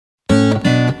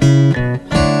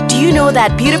know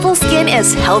that beautiful skin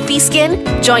is healthy skin?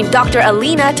 Join Dr.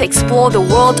 Alina to explore the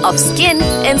world of skin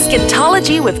in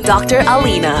SKINtology with Dr.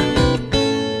 Alina.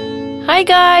 Hi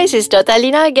guys, it's Dr.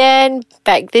 Alina again,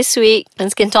 back this week on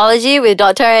SKINtology with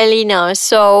Dr. Alina.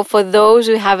 So for those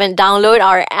who haven't downloaded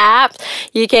our app,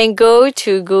 you can go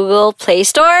to Google Play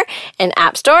Store and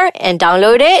App Store and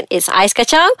download it. It's Ais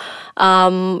Kacang.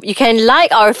 You can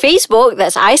like our Facebook,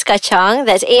 that's Ais Kacang,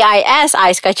 that's AIS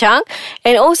Ais Kacang.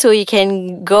 And also you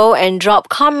can go and drop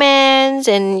comments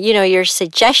and your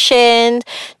suggestions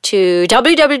to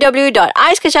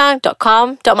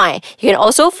www.aiskacang.com.my. You can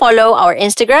also follow our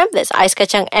Instagram, that's Ais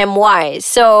Kacang MY.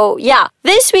 So yeah,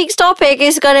 this week's topic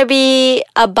is gonna be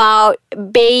about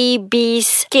baby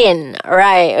skin,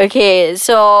 right? Okay,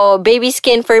 so baby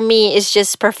skin for me is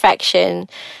just perfection.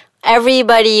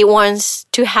 Everybody wants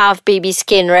to have baby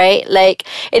skin, right? Like,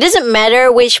 it doesn't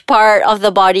matter which part of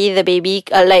the body the baby,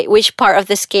 which part of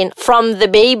the skin from the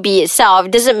baby itself.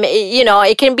 It doesn't,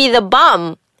 it can be the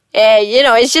bum.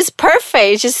 It's just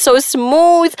perfect. It's just so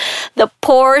smooth. The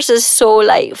pores are so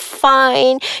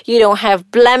fine. You don't have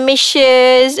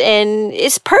blemishes, and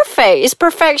it's perfect. It's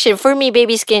perfection. For me,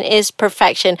 baby skin is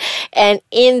perfection. And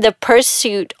in the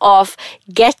pursuit of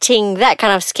getting that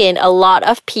kind of skin, a lot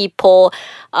of people,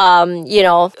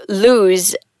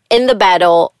 lose in the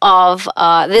battle of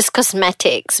this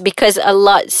cosmetics, because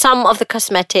some of the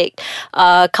cosmetic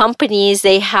companies,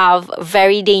 they have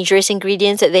very dangerous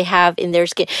ingredients that they have in their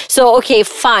skin. So okay,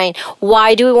 fine,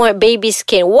 why do we want baby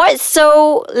skin? What's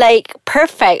so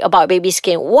perfect about baby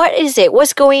skin? What is it?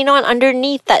 What's going on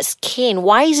underneath that skin?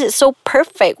 Why is it so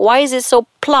perfect? Why is it so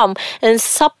plump and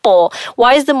supple?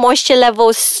 Why is the moisture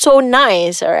level so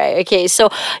nice? All right, okay, so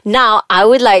now I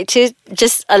would like to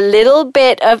just a little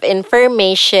bit of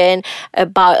information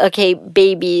about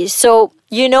babies. So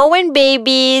when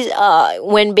baby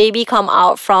come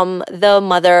out from the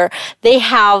mother, they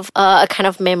have a kind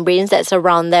of membranes that's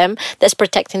around them that's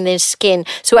protecting their skin.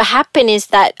 So what happened is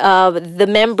that the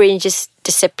membrane just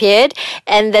disappeared,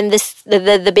 and then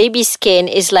the baby skin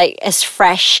is as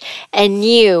fresh and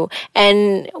new.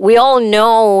 And we all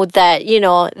know that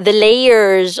the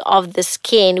layers of the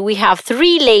skin, we have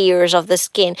 3 layers of the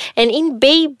skin, and in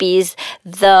babies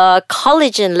the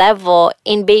collagen level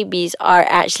in babies are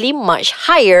actually much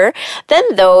higher than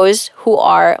those who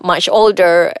are much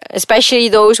older, especially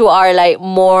those who are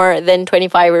more than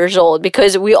 25 years old,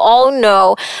 because we all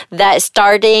know that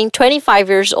starting 25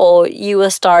 years old you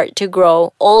will start to grow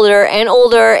older and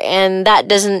older, and that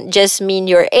doesn't just mean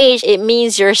your age, it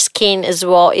means your skin as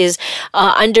well is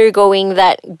undergoing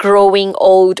that growing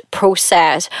old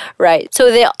process, right? So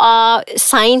there are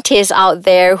scientists out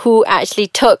there who actually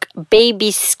took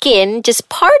baby skin, just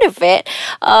part of it,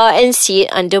 and see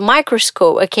it under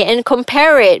microscope, and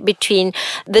compare it between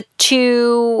the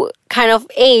two kind of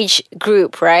age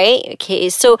group, right? Okay,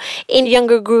 so in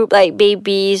younger group,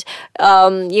 babies,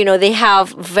 they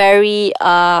have very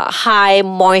high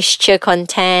moisture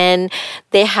content,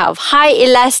 they have high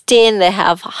elastin, they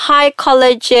have high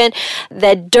collagen,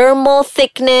 their dermal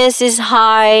thickness is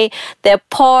high, their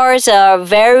pores are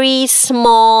very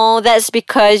small. That's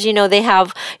because, they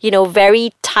have,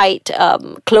 very tight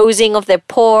closing of their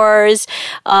pores,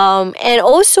 and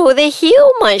also they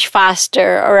heal much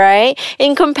faster, all right,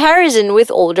 in comparison with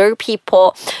older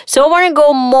people. So I want to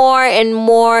go more and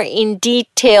more in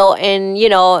detail and,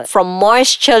 from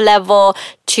moisture level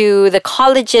to the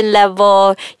collagen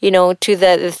level, to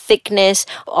the thickness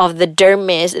of the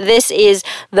dermis.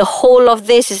 The whole of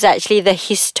this is actually the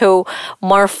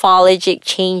histomorphologic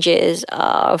changes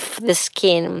of the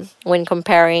skin when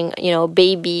comparing,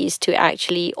 babies to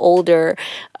actually older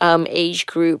age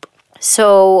group.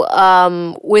 So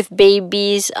with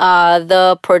babies,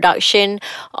 the production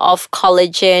of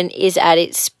collagen is at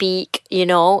its peak.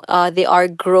 They are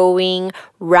growing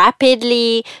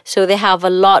rapidly, so they have a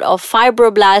lot of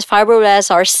fibroblasts. Fibroblasts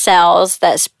are cells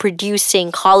that's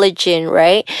producing collagen,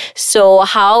 right? So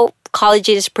how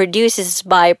collagen is produced is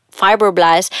by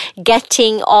fibroblasts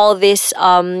getting all this,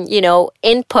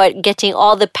 input, getting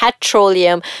all the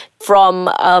petroleum from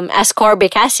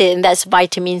ascorbic acid, and that's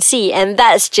vitamin C, and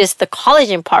that's just the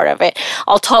collagen part of it.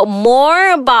 I'll talk more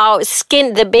about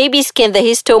skin, the baby skin, the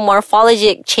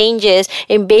histomorphologic changes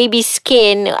in baby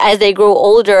skin as they grow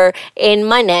older in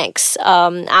my next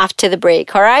after the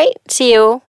break. All right, see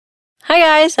you. Hi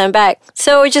guys, I'm back.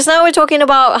 So just now we're talking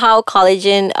about how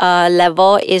collagen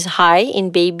level is high in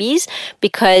babies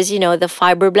because, the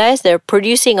fibroblasts, they're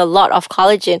producing a lot of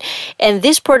collagen. And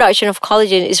this production of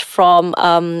collagen is from,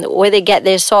 where they get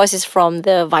their source is from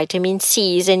the vitamin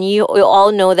C's. And you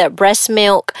all know that breast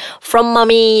milk from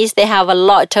mummies, they have a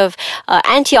lot of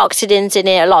antioxidants in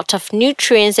it, a lot of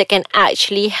nutrients that can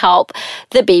actually help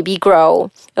the baby grow.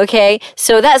 Okay,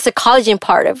 so that's the collagen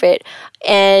part of it.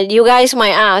 And you guys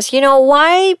might ask,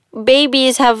 why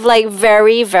babies have like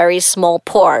very, very small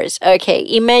pores? Okay,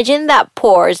 imagine that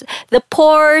pores. The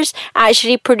pores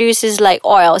actually produces like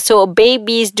oil. So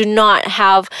babies do not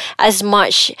have as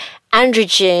much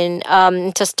androgen,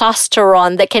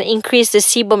 testosterone that can increase the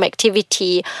sebum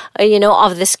activity,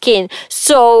 of the skin.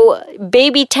 So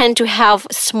baby tend to have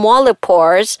smaller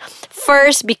pores.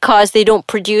 First, because they don't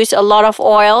produce a lot of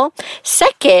oil.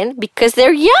 Second, because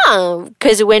they're young.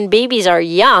 Because when babies are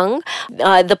young,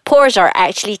 the pores are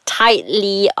actually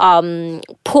tightly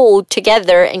pulled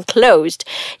together and closed.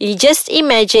 You just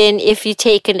imagine if you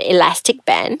take an elastic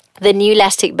band, the new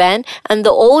elastic band and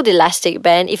the old elastic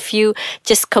band, if you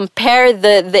just compare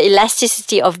the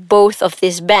elasticity of both of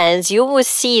these bands, you will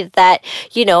see that,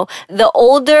 the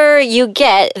older you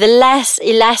get, the less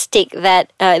elastic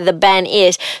that the band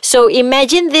is. So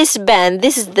imagine this band,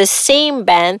 this is the same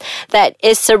band that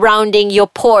is surrounding your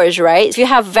pores, right? If you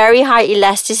have very high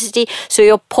elasticity, so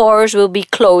your pores will be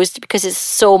closed because it's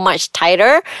so much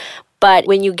tighter. But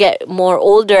when you get more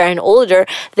older and older,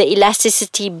 the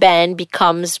elasticity band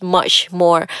becomes much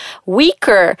more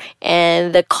weaker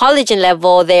and the collagen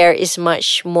level there is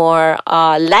much more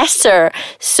lesser.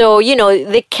 So,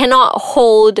 they cannot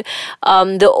hold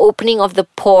the opening of the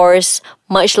pores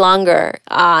much longer.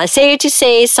 Say to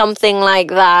say something like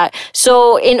that.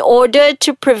 So in order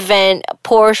to prevent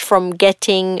pores from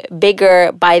getting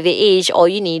bigger by the age, all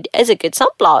you need is a good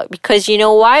sunblock. Because you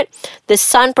know what? The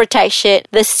sun protection,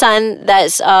 the sun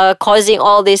that's causing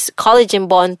all this collagen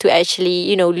bond to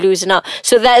actually, loosen up.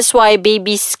 So that's why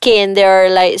baby skin, they're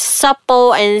like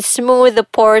supple and smooth. The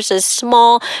pores are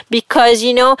small because,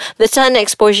 the sun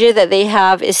exposure that they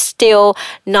have is still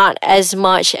not as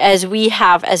much as we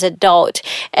have as adults.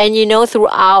 And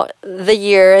throughout the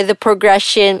year, the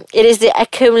progression, it is the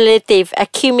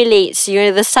accumulates,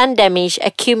 the sun damage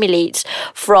accumulates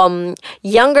from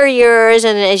younger years,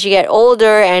 and as you get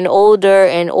older and older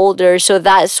and older, so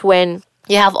that's when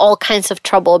you have all kinds of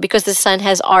trouble because the sun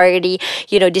has already,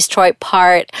 destroyed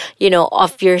part,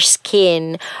 of your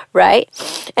skin, right?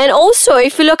 And also,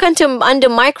 if you look under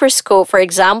microscope, for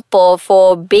example,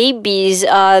 for babies,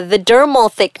 the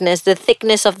dermal thickness, the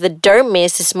thickness of the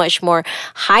dermis is much more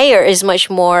higher, is much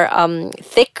more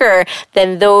thicker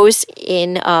than those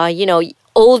in,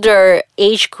 older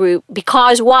age group.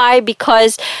 Because why?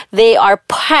 Because they are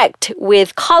packed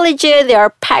with collagen, they are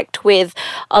packed with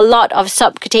a lot of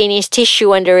subcutaneous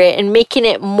tissue under it and making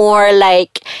it more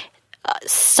like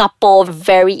supple,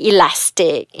 very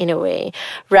elastic in a way,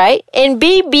 right? And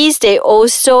babies, they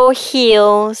also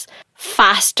heal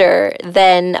faster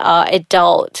than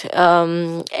adult,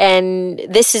 and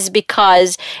this is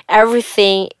because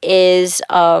everything is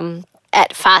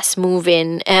at fast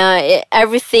moving.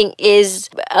 Everything is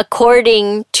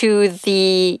according to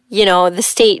the, the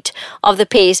state of the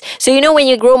pace. So, when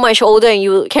you grow much older and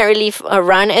you can't really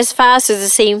run as fast, it's the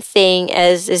same thing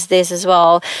as this as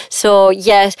well. So,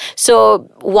 yes. So,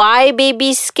 why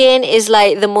baby skin is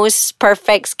like the most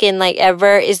perfect skin like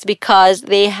ever is because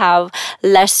they have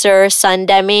lesser sun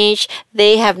damage.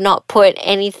 They have not put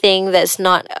anything that's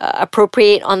not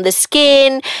appropriate on the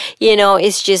skin.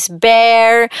 It's just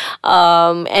bare.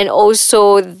 And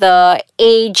also the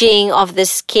aging of the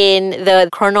skin, the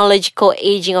chronological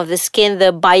aging of the skin,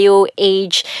 the bio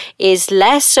age is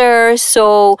lesser.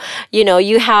 So,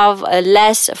 you have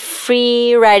less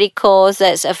free radicals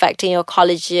that's affecting your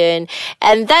collagen.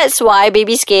 And that's why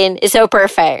baby skin is so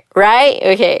perfect, right?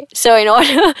 Okay. So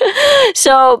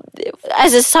so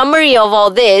as a summary of all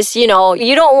this, you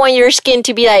don't want your skin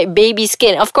to be like baby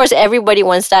skin. Of course, everybody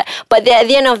wants that. But at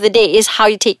the end of the day, is how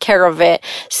you take care of it.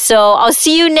 So I'll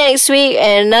see you next week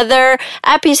in another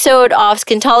episode of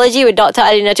SKINtology with Dr.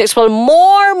 Alina to explore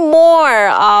more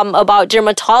about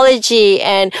dermatology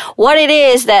and what it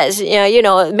is that's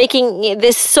making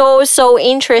this so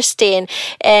interesting.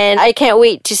 And I can't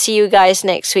wait to see you guys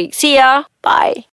next week. See ya. Bye.